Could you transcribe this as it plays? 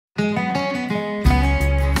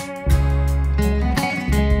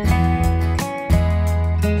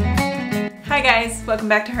Hi guys, welcome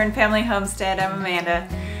back to Hearn Family Homestead. I'm Amanda.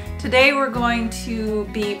 Today we're going to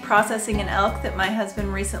be processing an elk that my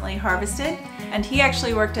husband recently harvested, and he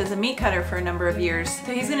actually worked as a meat cutter for a number of years.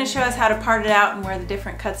 So he's going to show us how to part it out and where the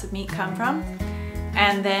different cuts of meat come from,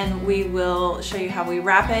 and then we will show you how we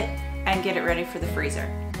wrap it and get it ready for the freezer.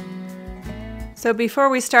 So before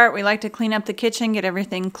we start, we like to clean up the kitchen, get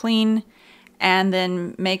everything clean, and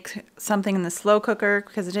then make something in the slow cooker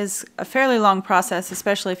because it is a fairly long process,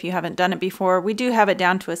 especially if you haven't done it before. We do have it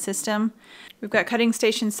down to a system. We've got cutting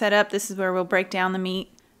stations set up. This is where we'll break down the meat.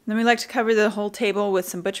 And then we like to cover the whole table with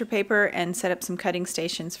some butcher paper and set up some cutting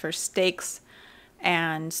stations for steaks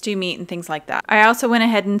and stew meat and things like that. I also went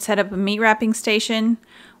ahead and set up a meat wrapping station.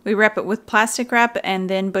 We wrap it with plastic wrap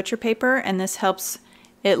and then butcher paper, and this helps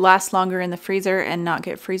it last longer in the freezer and not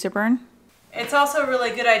get freezer burn. It's also a really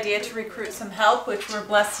good idea to recruit some help, which we're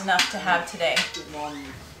blessed enough to have today. Good morning.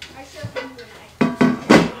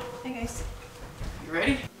 Hey guys. You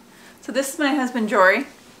ready? So this is my husband, Jory.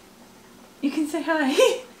 You can say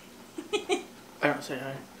hi. I don't say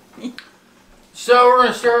hi. So we're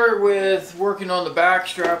going to start with working on the back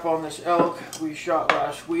strap on this elk we shot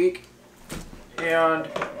last week. And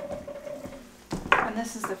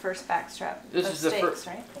this is the first back strap. This is the steaks,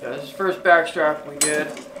 right? Yeah, this is the first back strap we did.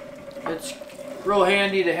 It's real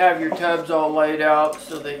handy to have your tubs all laid out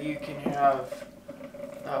so that you can have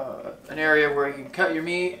an area where you can cut your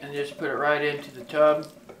meat and just put it right into the tub.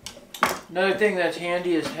 Another thing that's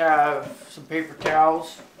handy is to have some paper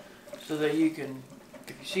towels so that you can,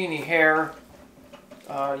 if you see any hair,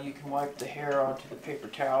 you can wipe the hair onto the paper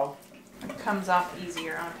towel. It comes off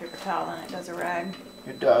easier on a paper towel than it does a rag.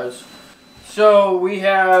 It does. So we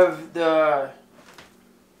have the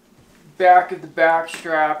back of the back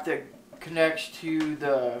strap that connects to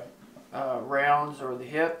the rounds or the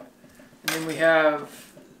hip, and then we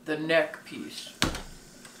have the neck piece.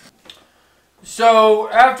 So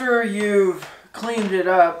after you've cleaned it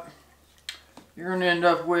up, you're going to end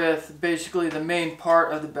up with basically the main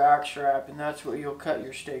part of the back strap, and that's what you'll cut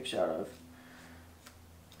your steaks out of.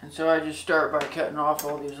 And so I just start by cutting off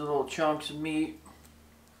all these little chunks of meat.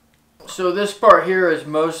 So this part here is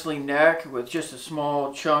mostly neck with just a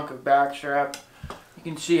small chunk of back strap. You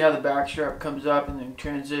can see how the back strap comes up and then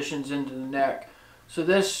transitions into the neck. So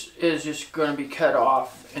this is just going to be cut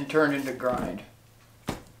off and turned into grind.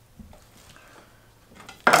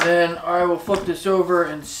 And then I will flip this over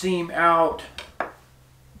and seam out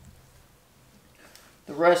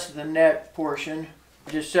the rest of the neck portion,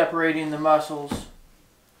 just separating the muscles.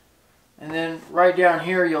 And then right down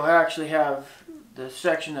here you'll actually have the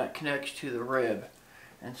section that connects to the rib.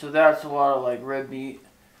 And so that's a lot of like rib meat.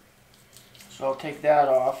 So I'll take that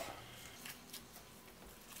off.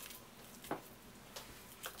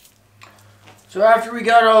 So after we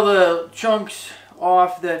got all the chunks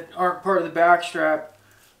off that aren't part of the back strap,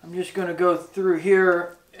 I'm just going to go through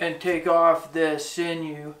here and take off the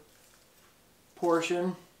sinew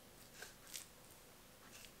portion.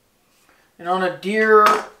 And on a deer,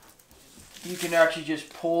 you can actually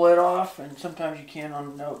just pull it off, and sometimes you can on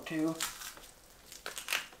a note too.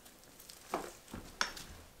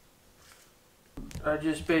 I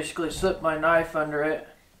just basically slip my knife under it.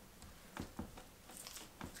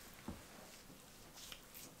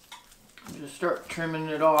 And just start trimming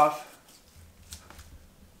it off.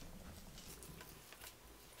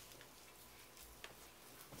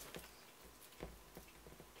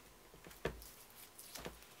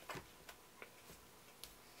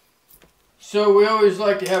 So we always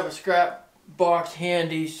like to have a scrap box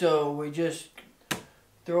handy, so we just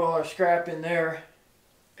throw all our scrap in there.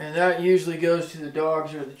 And that usually goes to the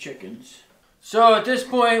dogs or the chickens. So at this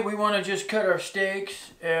point we want to just cut our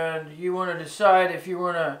steaks, and you want to decide if you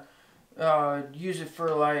want to use it for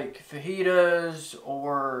like fajitas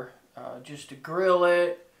or just to grill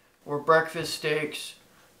it or breakfast steaks.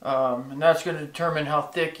 And that's going to determine how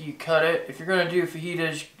thick you cut it. If you're going to do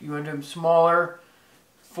fajitas, you want to do them smaller.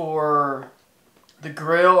 For the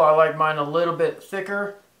grill, I like mine a little bit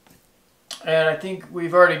thicker. And I think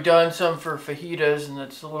we've already done some for fajitas, and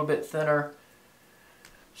it's a little bit thinner.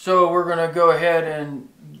 So we're going to go ahead and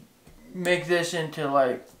make this into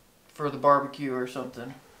like for the barbecue or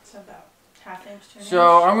something. So about ½ inch to an inch.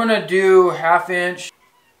 So I'm going to do ½ inch.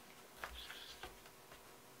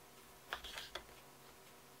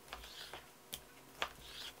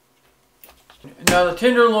 Now the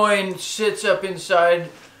tenderloin sits up inside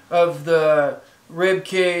of the rib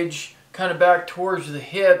cage, kind of back towards the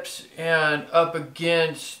hips and up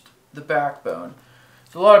against the backbone.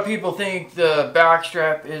 So a lot of people think the back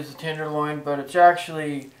strap is the tenderloin, but it's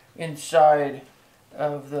actually inside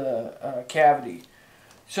of the cavity.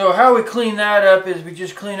 So how we clean that up is we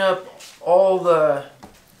just clean up all the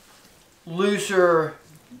looser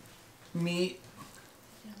meat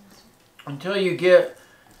until you get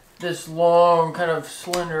this long, kind of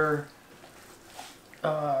slender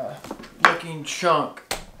looking chunk.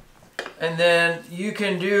 And then you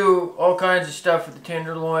can do all kinds of stuff with the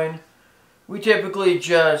tenderloin. We typically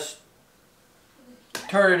just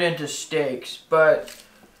turn it into steaks, but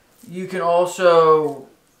you can also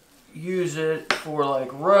use it for like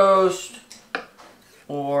roast,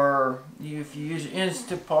 or if you use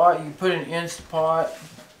Instant Pot, you put it in Instant Pot.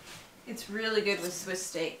 It's really good with Swiss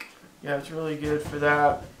steak. Yeah, it's really good for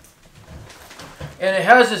that. And it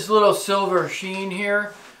has this little silver sheen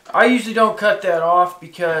here. I usually don't cut that off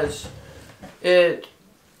because it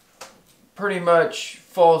pretty much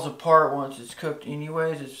falls apart once it's cooked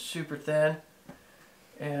anyways. It's super thin.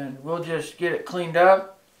 And we'll just get it cleaned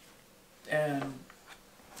up and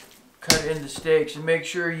cut it into steaks. And make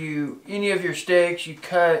sure any of your steaks you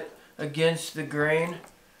cut against the grain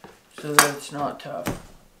so that it's not tough.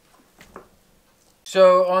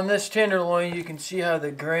 So on this tenderloin, you can see how the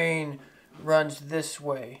grain runs this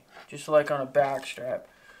way, just like on a back strap.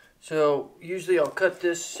 So usually I'll cut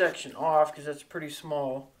this section off because that's pretty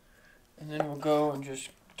small, and then we'll go and just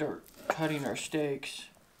start cutting our steaks.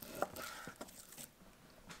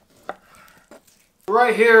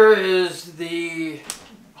 Right here is the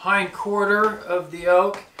hind quarter of the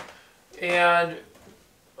elk, and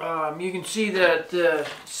you can see that the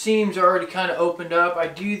seams are already kind of opened up. I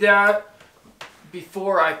do that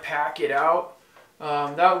before I pack it out.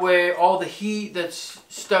 That way all the heat that's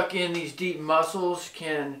stuck in these deep muscles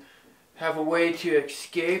can have a way to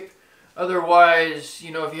escape. Otherwise,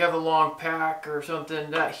 you know, if you have a long pack or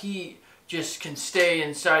something, that heat just can stay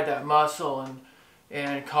inside that muscle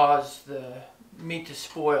and cause the meat to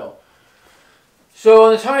spoil. So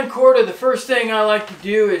on this hind quarter, the first thing I like to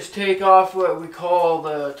do is take off what we call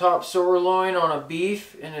the top sirloin on a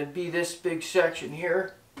beef, and it'd be this big section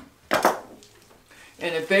here.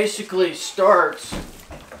 And it basically starts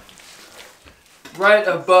right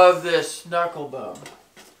above this knuckle bone.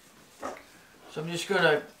 So I'm just going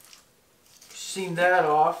to seam that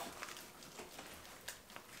off.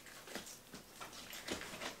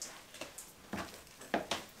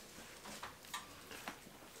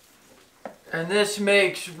 And this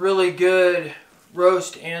makes really good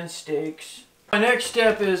roast and steaks. My next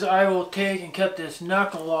step is I will take and cut this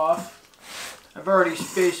knuckle off. I've already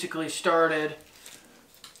basically started.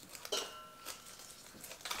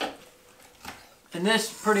 And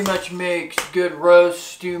this pretty much makes good roast,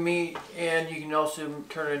 stew meat, and you can also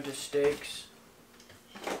turn it into steaks.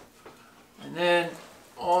 And then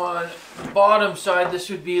on the bottom side, this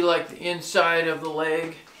would be like the inside of the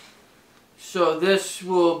leg. So this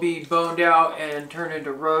will be boned out and turned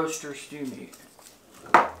into roast or stew meat.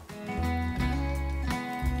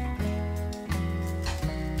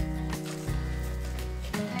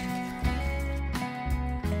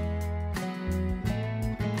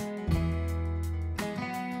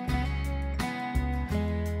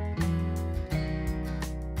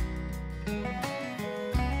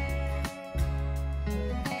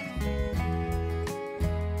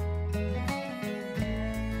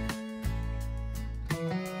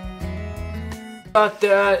 Got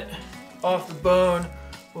that off the bone,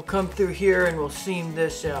 we'll come through here and we'll seam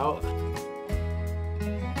this out.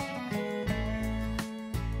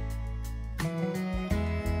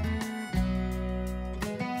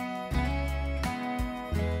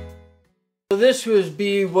 So this would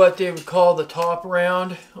be what they would call the top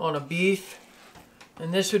round on a beef,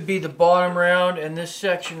 and this would be the bottom round, and this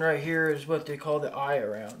section right here is what they call the eye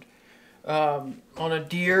round. On a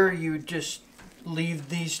deer, you would just leave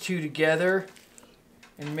these two together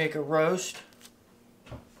and make a roast,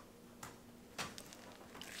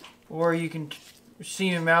 or you can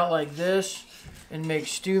seam them out like this and make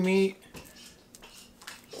stew meat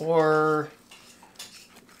or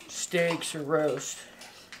steaks or roast.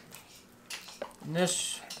 And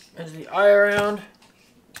this is the eye round,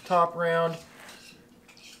 top round,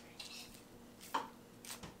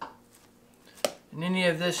 and any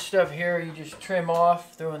of this stuff here you just trim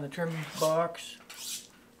off, throw in the trim box.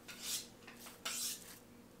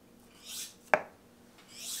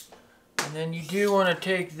 And then you do want to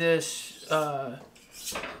take this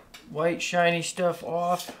white shiny stuff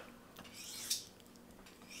off.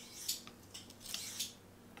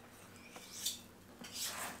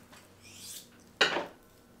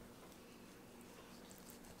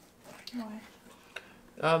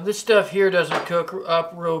 This stuff here doesn't cook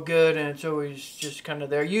up real good, and it's always just kind of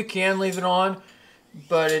there. You can leave it on,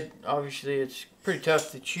 but obviously it's pretty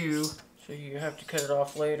tough to chew, so you have to cut it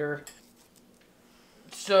off later.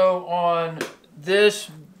 So on this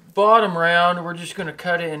bottom round, we're just going to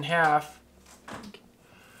cut it in half.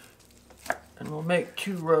 And we'll make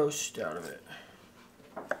 2 roasts out of it.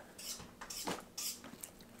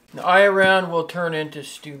 The eye round will turn into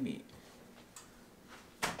stew meat.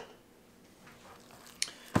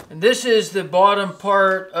 And this is the bottom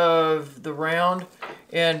part of the round,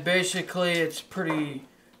 and basically it's pretty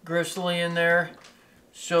gristly in there.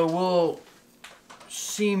 So we'll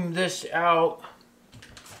seam this out,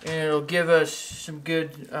 and it'll give us some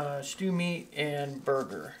good stew meat and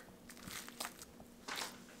burger.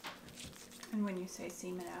 And when you say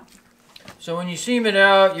seam it out? So when you seam it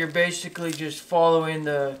out, you're basically just following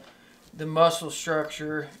the muscle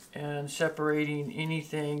structure and separating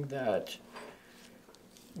anything that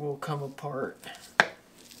will come apart.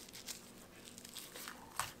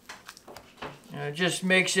 And it just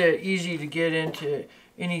makes it easy to get into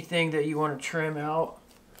anything that you want to trim out.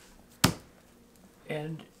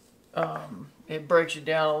 And it breaks it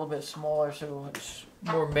down a little bit smaller so it's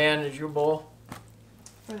more manageable.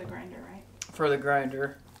 For the grinder, right? For the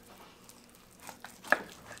grinder.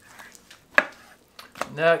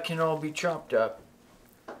 And that can all be chopped up.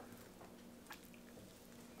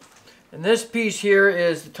 And this piece here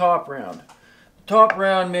is the top round. The top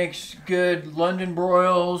round makes good London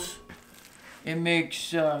broils. It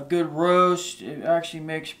makes good roast. It actually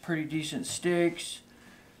makes pretty decent steaks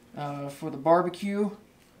for the barbecue.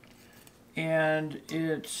 And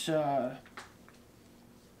it's kind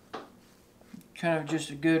of just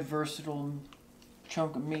a good versatile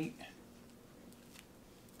chunk of meat.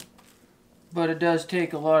 But it does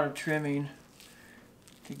take a lot of trimming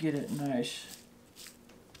to get it nice.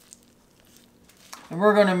 And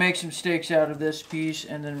we're going to make some steaks out of this piece,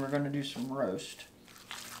 and then we're going to do some roast.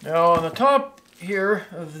 Now on the top here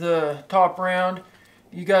of the top round,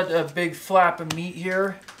 you got a big flap of meat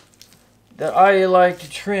here that I like to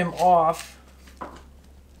trim off.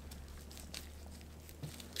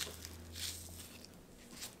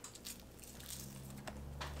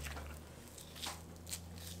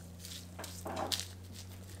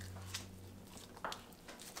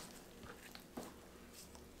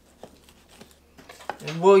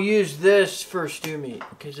 And we'll use this for stew meat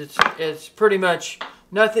because it's pretty much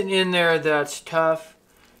nothing in there that's tough,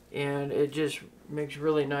 and it just makes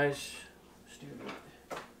really nice stew meat.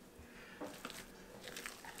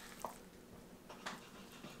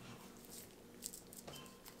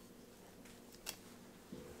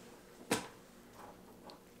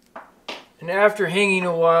 And after hanging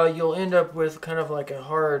a while, you'll end up with kind of like a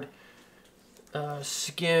hard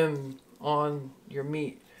skim on your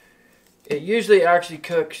meat. It usually actually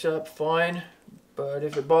cooks up fine, but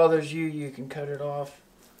if it bothers you, you can cut it off.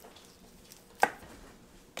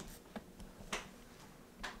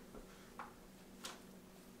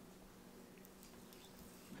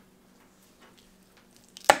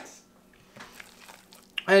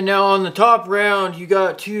 And now on the top round, you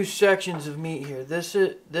got 2 sections of meat here.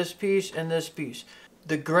 This piece and this piece.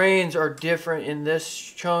 The grains are different in this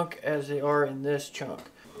chunk as they are in this chunk.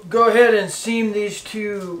 Go ahead and seam these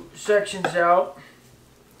 2 sections out.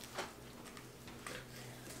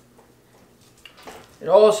 And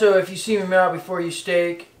also, if you seam them out before you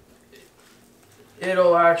steak,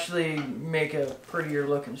 it'll actually make a prettier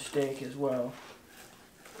looking steak as well.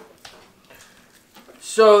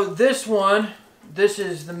 So this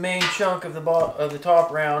is the main chunk of the top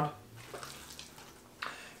round.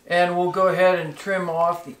 And we'll go ahead and trim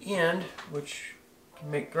off the end, which can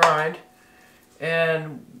make grind.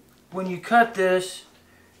 And when you cut this,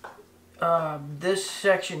 this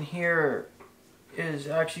section here is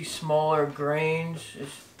actually smaller grains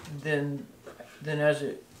than as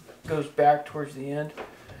it goes back towards the end.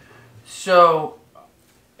 So,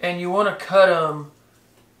 and you want to cut them,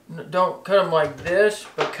 don't cut them like this,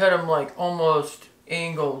 but cut them like almost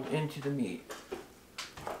angled into the meat.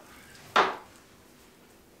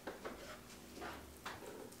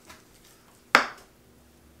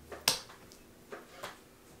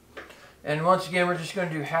 And once again, we're just going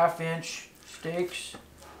to do 1/2-inch steaks.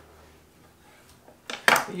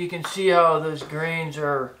 You can see how those grains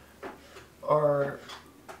are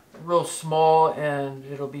real small, and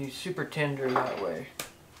it'll be super tender that way.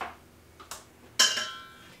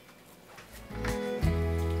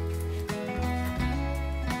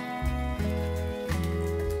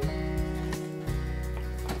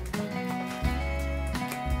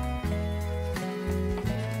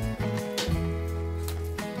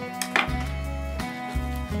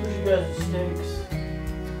 Steaks.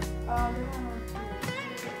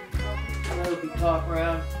 That'll be top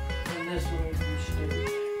round, and this one will be steak.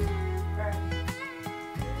 Alright.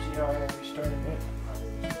 See how I have you starting it?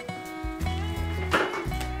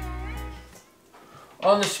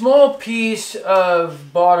 On the small piece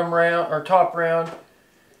of bottom round or top round,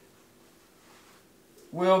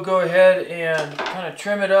 we'll go ahead and kind of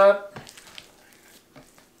trim it up.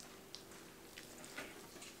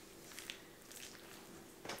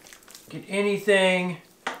 Get anything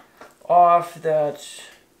off that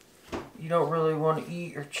you don't really want to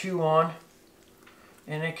eat or chew on,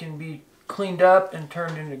 and it can be cleaned up and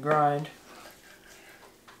turned into grind.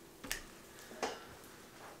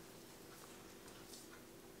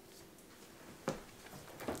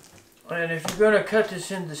 And if you're going to cut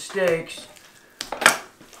this into steaks,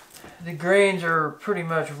 the grains are pretty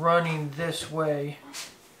much running this way.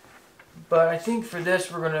 But I think for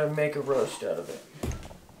this we're going to make a roast out of it.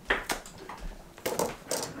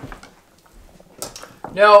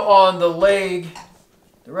 Now on the leg,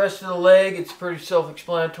 the rest of the leg, it's pretty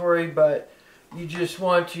self-explanatory, but you just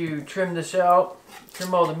want to trim this out,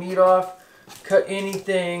 trim all the meat off, cut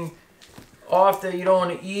anything off that you don't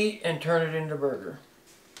want to eat, and turn it into burger.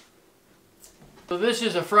 So this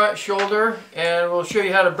is a front shoulder, and we'll show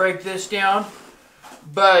you how to break this down.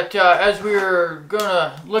 But as we were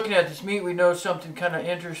looking at this meat, we noticed something kind of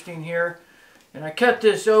interesting here. And I cut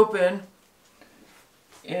this open,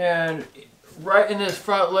 and right in this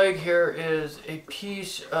front leg here is a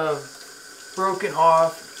piece of broken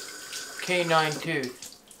off canine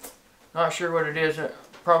tooth. Not sure what it is. It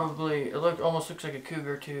almost looks like a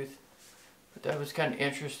cougar tooth. But that was kind of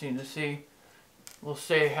interesting to see. We'll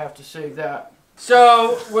have to save that.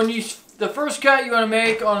 So the first cut you want to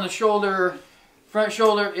make on the shoulder, front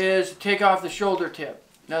shoulder, is take off the shoulder tip.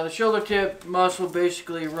 Now the shoulder tip muscle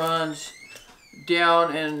basically runs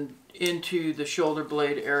down and into the shoulder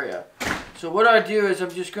blade area. So what I do is I'm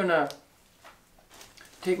just going to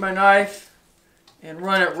take my knife and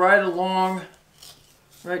run it right along,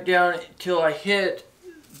 right down until I hit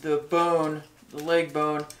the bone, the leg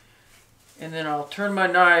bone, and then I'll turn my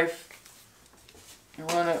knife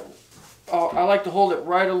and run it. I like to hold it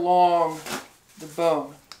right along the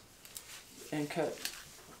bone and cut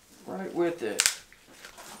right with it.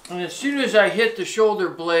 And as soon as I hit the shoulder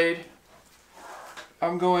blade,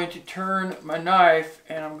 I'm going to turn my knife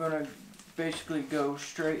and I'm going to basically go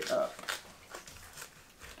straight up.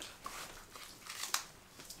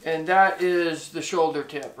 And that is the shoulder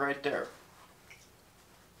tip right there.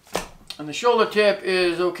 And the shoulder tip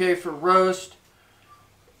is okay for roast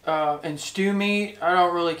and stew meat. I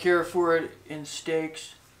don't really care for it in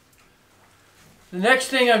steaks. The next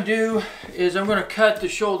thing I do is I'm going to cut the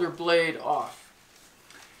shoulder blade off.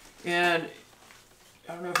 And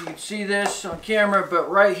I don't know if you can see this on camera, but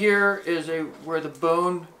right here is where the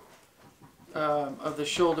bone of the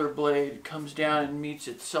shoulder blade comes down and meets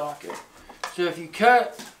its socket. So if you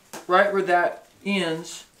cut right where that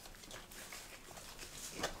ends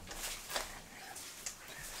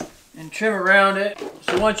and trim around it,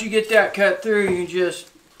 so once you get that cut through, you can just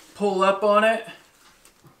pull up on it.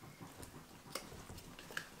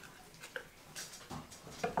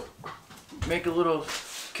 Make a little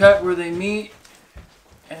cut where they meet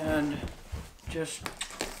and just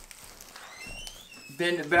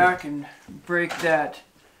bend it back and break that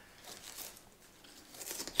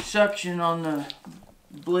suction on the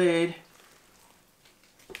blade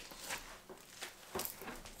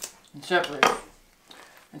and separate it.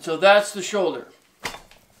 And so that's the shoulder.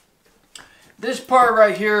 This part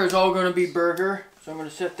right here is all going to be burger, so I'm going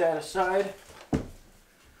to set that aside.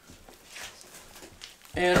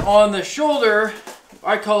 And on the shoulder,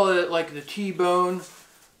 I call it like the T-bone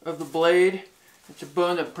of the blade. It's a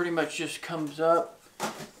bone that pretty much just comes up.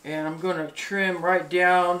 And I'm going to trim right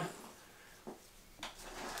down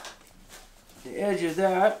the edge of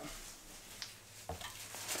that.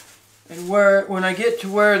 And when I get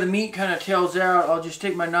to where the meat kind of tails out, I'll just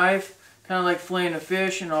take my knife, kind of like filleting a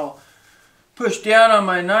fish, and I'll push down on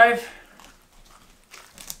my knife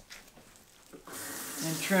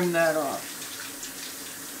and trim that off.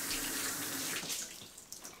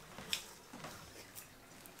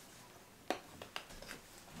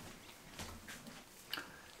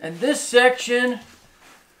 And this section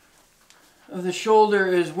of the shoulder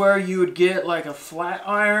is where you would get like a flat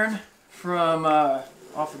iron from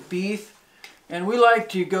off of beef. And we like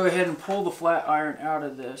to go ahead and pull the flat iron out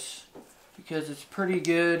of this because it's pretty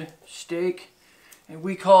good steak. And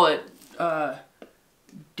we call it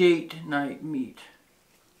date night meat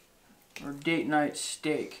or date night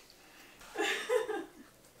steak.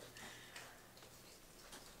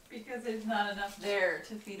 Because there's not enough there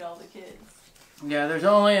to feed all the kids. Yeah, there's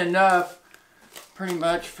only enough pretty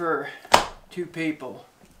much for 2 people.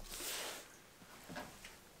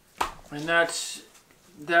 And that's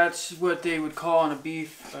what they would call on a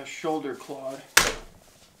beef a shoulder clod.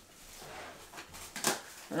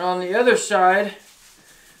 And on the other side,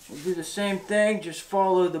 we'll do the same thing, just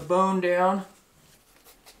follow the bone down.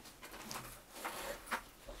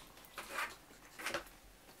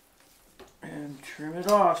 And trim it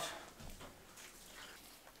off.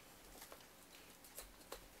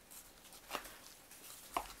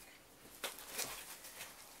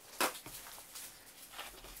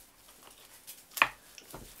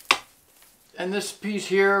 And this piece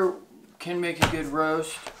here can make a good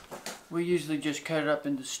roast. We usually just cut it up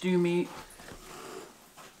into stew meat.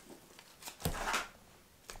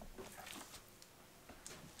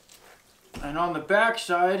 And on the back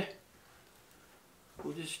side,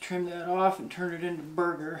 we'll just trim that off and turn it into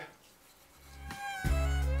burger.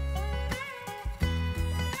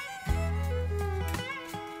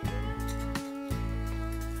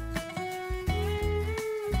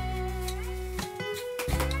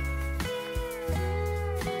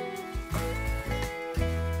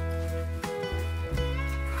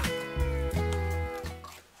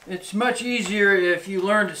 It's much easier if you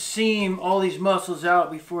learn to seam all these muscles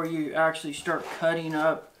out before you actually start cutting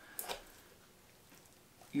up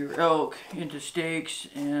your elk into steaks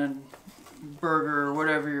and burger or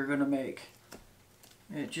whatever you're going to make.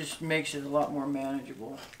 It just makes it a lot more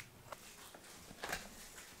manageable.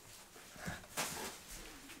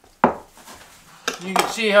 You can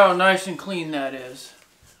see how nice and clean that is.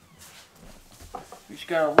 We just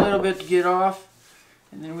got a little bit to get off,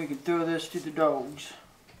 and then we can throw this to the dogs.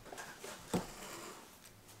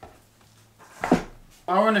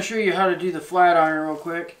 I want to show you how to do the flat iron real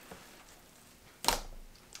quick.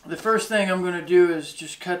 The first thing I'm going to do is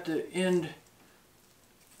just cut the end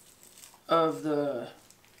of the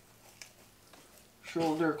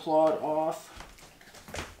shoulder clod off.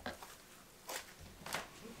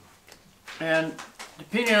 And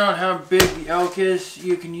depending on how big the elk is,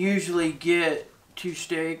 you can usually get 4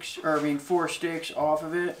 steaks off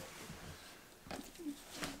of it.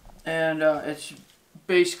 And it's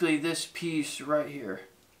basically this piece right here.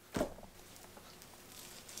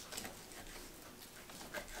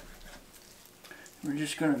 We're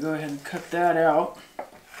just going to go ahead and cut that out.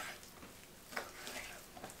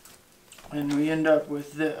 And we end up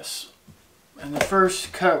with this. And the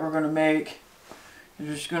first cut we're going to make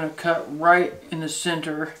is just going to cut right in the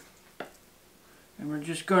center. And we're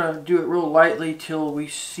just going to do it real lightly till we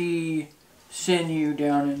see sinew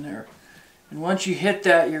down in there. And once you hit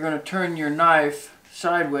that, you're going to turn your knife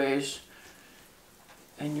sideways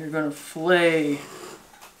and you're going to fillet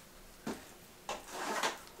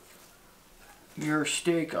your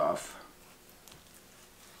steak off.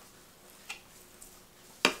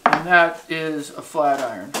 And that is a flat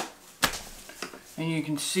iron. And you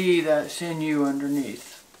can see that sinew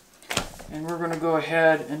underneath. And we're going to go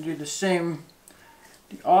ahead and do the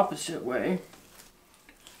opposite way.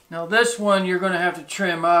 Now this one you're going to have to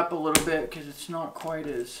trim up a little bit because it's not quite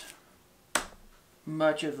as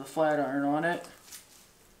much of the flat iron on it.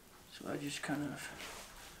 So I just kind of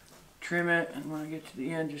trim it, and when I get to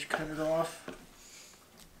the end just cut it off.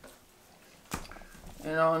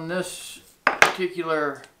 And on this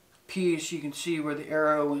particular piece you can see where the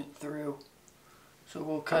arrow went through. So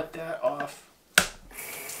we'll cut that off.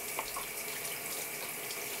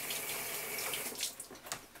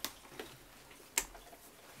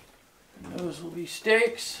 And those will be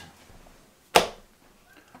steaks.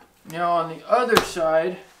 Now on the other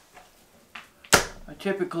side, I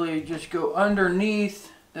typically just go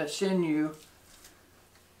underneath that sinew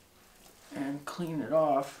and clean it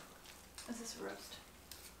off. Is this a roast?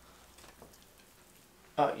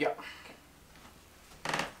 Yeah.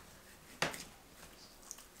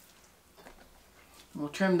 We'll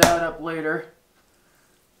trim that up later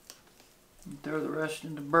and throw the rest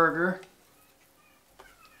into burger.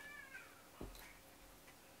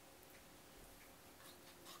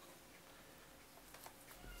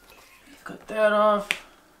 Cut that off,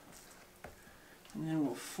 and then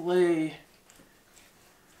we'll fillet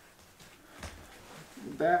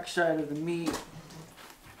the back side of the meat.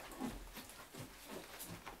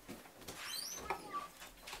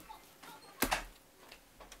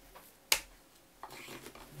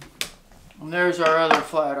 And there's our other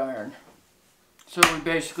flat iron. So we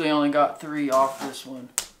basically only got 3 off this one.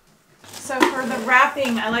 So for the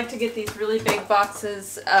wrapping, I like to get these really big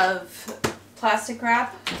boxes of plastic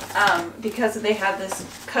wrap because they have this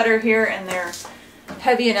cutter here and they're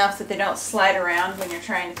heavy enough that they don't slide around when you're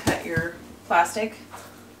trying to cut your plastic.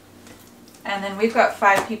 And then we've got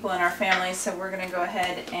 5 people in our family, so we're going to go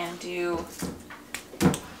ahead and do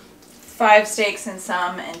 5 steaks in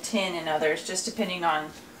some and 10 in others, just depending on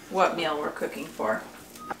what meal we're cooking for.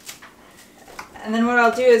 And then what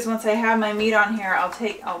I'll do is once I have my meat on here, I'll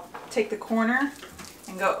take the corner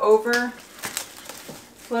and go over,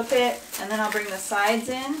 flip it, and then I'll bring the sides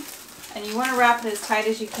in. And you want to wrap it as tight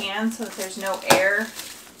as you can so that there's no air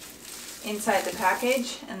inside the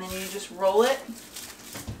package, and then you just roll it.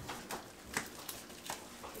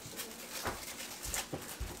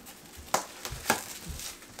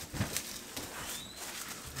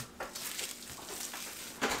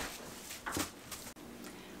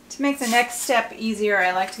 To make the next step easier,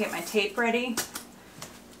 I like to get my tape ready.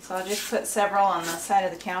 So I'll just put several on the side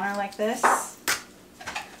of the counter like this.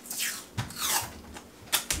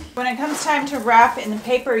 When it comes time to wrap in the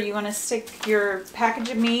paper, you want to stick your package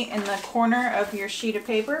of meat in the corner of your sheet of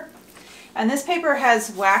paper. And this paper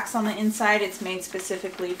has wax on the inside. It's made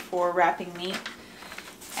specifically for wrapping meat.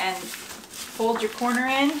 And fold your corner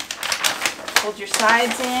in, fold your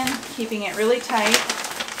sides in, keeping it really tight.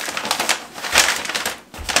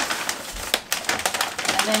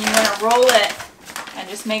 And then you want to roll it and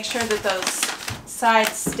just make sure that those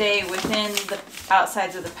sides stay within the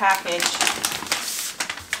outsides of the package.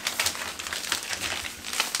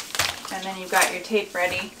 And then you've got your tape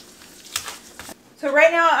ready. So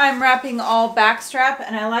right now I'm wrapping all backstrap,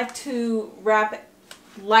 and I like to wrap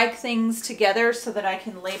like things together so that I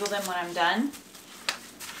can label them when I'm done.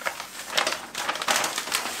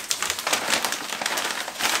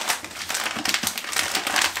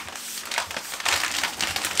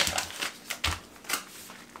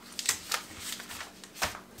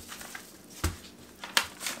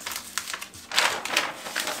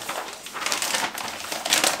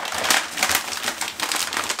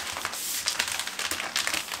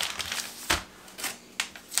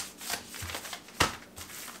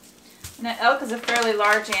 Now, elk is a fairly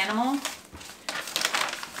large animal,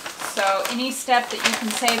 so any step that you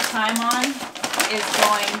can save time on is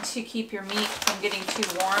going to keep your meat from getting too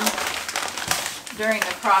warm during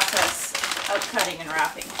the process of cutting and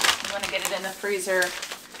wrapping. You want to get it in the freezer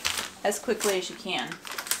as quickly as you can.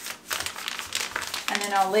 And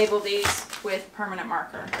then I'll label these with permanent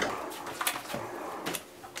marker.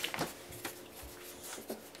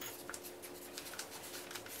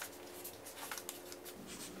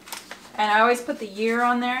 And I always put the year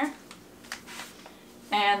on there,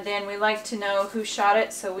 and then we like to know who shot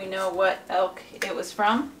it so we know what elk it was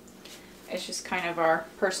from. It's just kind of our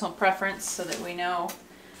personal preference so that we know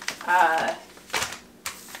how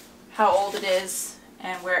old it is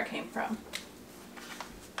and where it came from.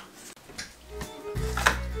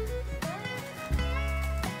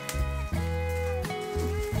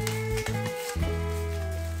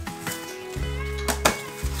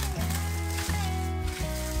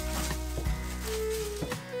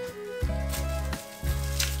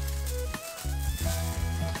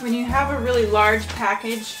 When you have a really large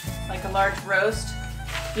package, like a large roast,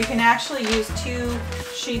 you can actually use 2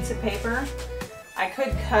 sheets of paper. I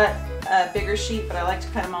could cut a bigger sheet, but I like to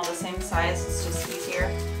cut them all the same size. It's just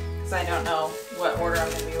easier because I don't know what order I'm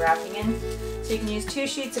going to be wrapping in. So you can use 2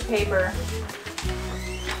 sheets of paper,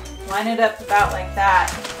 line it up about like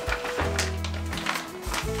that,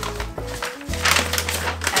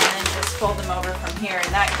 and then just fold them over from here.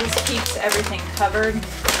 And that just keeps everything covered.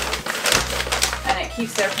 And it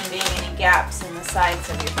keeps there from being any gaps in the sides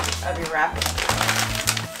of your wrapping.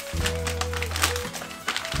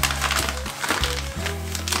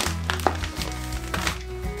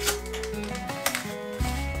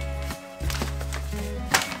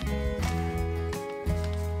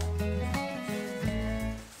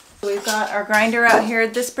 We've got our grinder out here.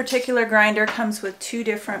 This particular grinder comes with 2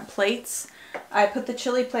 different plates. I put the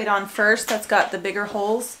chili plate on first. That's got the bigger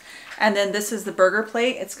holes. And then this is the burger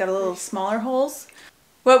plate. It's got a little smaller holes.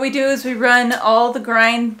 What we do is we run all the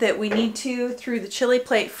grind that we need to through the chili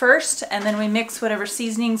plate first, and then we mix whatever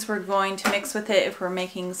seasonings we're going to mix with it. If we're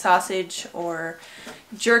making sausage or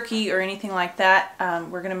jerky or anything like that,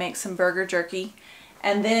 we're going to make some burger jerky.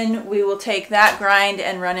 And then we will take that grind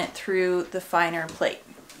and run it through the finer plate.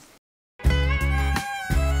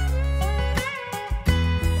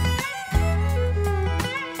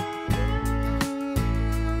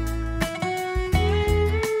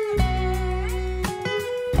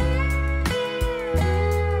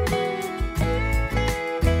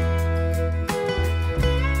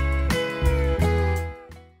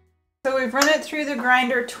 We've run it through the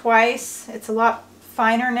grinder twice. It's a lot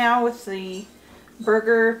finer now with the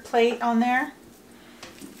burger plate on there.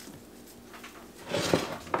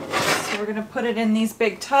 So we're going to put it in these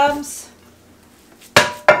big tubs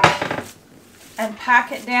and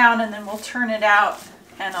pack it down, and then we'll turn it out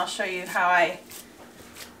and I'll show you how I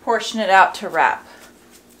portion it out to wrap.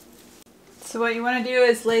 So what you want to do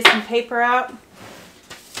is lay some paper out,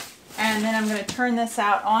 and then I'm going to turn this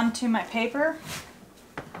out onto my paper.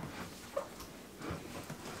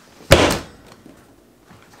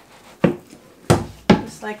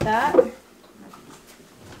 like that.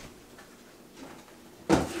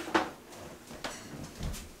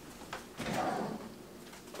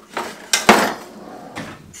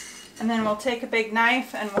 And then we'll take a big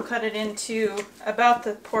knife and we'll cut it into about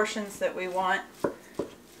the portions that we want.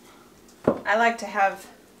 I like to have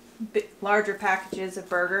larger packages of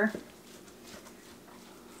burger.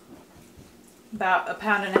 About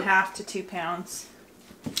 1.5 pounds to 2 pounds.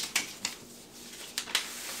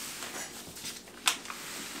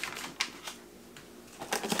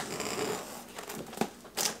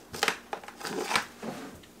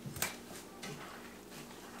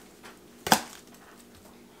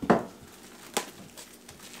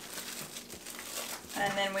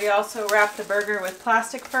 And then we also wrap the burger with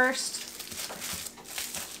plastic first,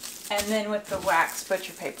 and then with the wax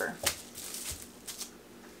butcher paper.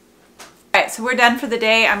 Alright, so we're done for the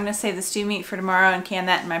day. I'm going to save the stew meat for tomorrow and can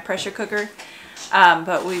that in my pressure cooker.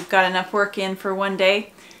 But we've got enough work in for one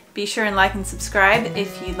day. Be sure and like and subscribe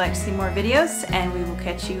if you'd like to see more videos, and we will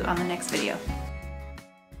catch you on the next video.